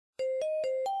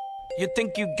You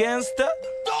think you gangsta?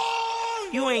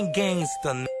 You ain't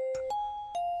gangsta.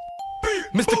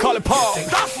 Mr. Colin Paul.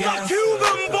 That's the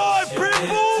Cuban boy,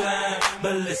 people.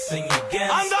 But listen, you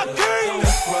gangsta. I'm the king.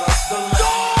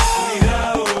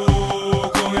 Cuidado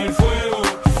con el fuego.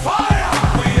 Fire.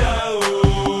 Cuidado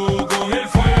con el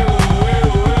fuego.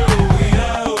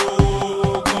 Cuidado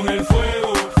con el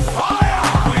fuego. Fire.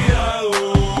 Cuidado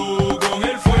con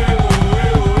el fuego.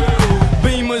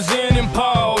 Beamers and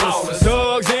Impalas,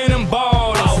 thugs and them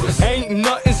ballers. Ain't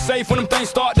nothing safe when them things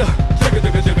start to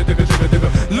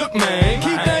look, man,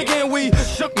 keep thinking we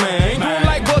shook, man. You ain't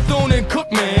like Bethune and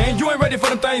Cook, man. You ain't ready for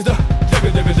them things to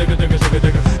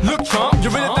look, chump. You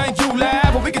really think you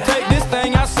live? Well, we can take this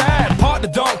thing outside. Park the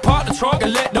dunk, park the trunk,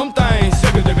 and let them things. You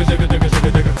think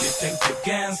you're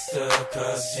gangster,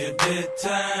 cause you did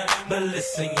time. But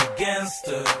listen, you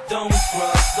gangster, don't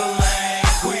cross the line.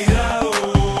 Cuidado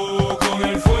con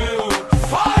el fuego.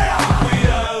 Fire!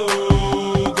 Cuidado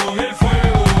con el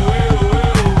fuego.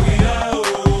 Cuidado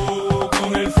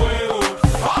con el fuego.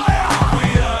 Fire!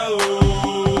 Cuidado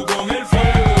con el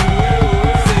fuego.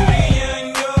 Si brillan,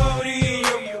 yo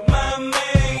brillo. Más me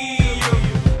guillo.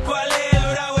 ¿Cuál es el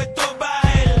bravo? Esto pa'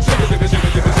 él.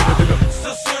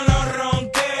 Socio, no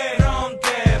ronque,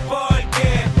 porque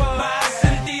vas a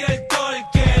sentir el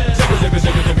torque.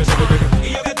 Y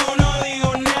yo que tú no digo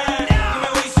nada, y me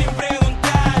voy sin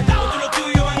preguntar. Todos los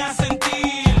tuyos van a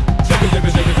sentir.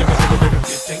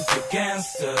 You think you're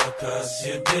gangster, cause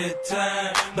you did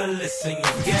time. But listen,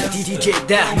 you're gangster. DJ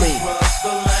Dahmi. Cross the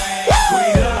line.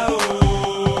 Cuidado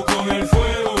con el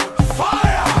fuego.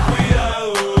 Fire.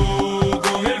 Cuidado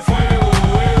con el fuego.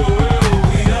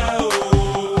 Cuidado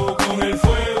con el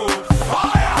fuego.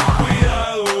 Fire.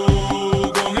 Cuidado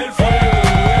con el fuego.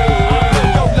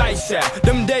 Yo, lights out.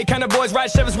 Them day kind of boys ride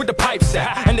Chevys with the pipes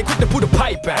out, and they quick to put a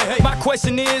pipe out. My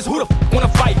question is, who the wanna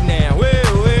fight now?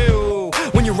 Well,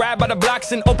 when you ride by the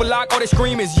blocks and open lock, all they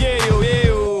scream is yeah.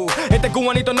 Este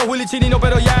cubanito no Willy Chirino,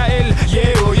 pero ya él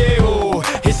yeah.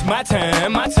 It's my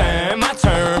time, my turn, my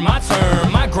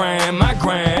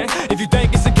grind. If you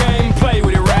think it's a game, play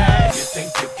with it right. You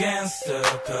think you're gangster,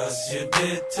 cause you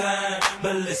did time.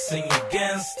 But listen, you're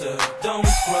gangster, don't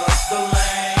cross the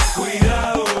line.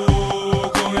 Cuidado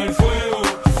con el fuego.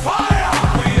 Fire.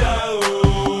 Cuidado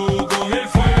con el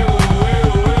fuego.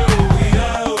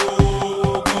 Cuidado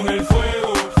con el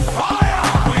fuego. Fire.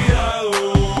 Cuidado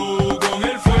con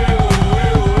el fuego.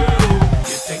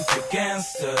 You think you're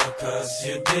gangster, cause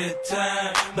you did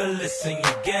time. But listen,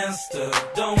 you're gangster,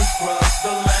 don't cross the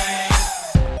line.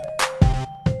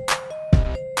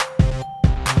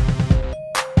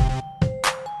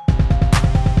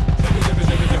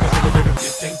 You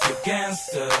think you're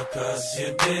gangster, cause you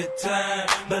did time.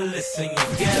 But listen,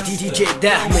 you're gangster, DJ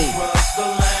Dahmi. cross the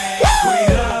line.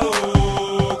 Cuidado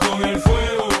con el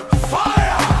fuego.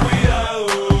 Fire. Cuidado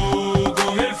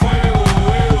con el fuego.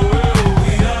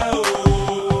 Cuidado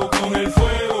con el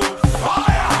fuego.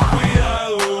 Fire.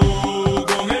 Cuidado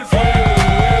con el fuego.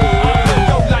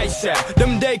 Yo, lights out.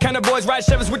 Them day kind of boys ride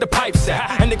Chevys with the pipes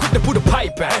out, and they quick to put a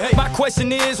pipe out. My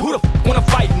question is, who the wanna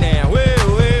fight now?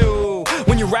 Well,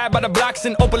 when you ride by the blocks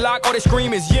and open lock, all they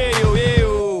scream is yeah.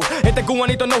 Este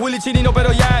cubanito no Willy Chirino,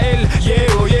 pero ya él yeah.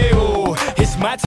 It's my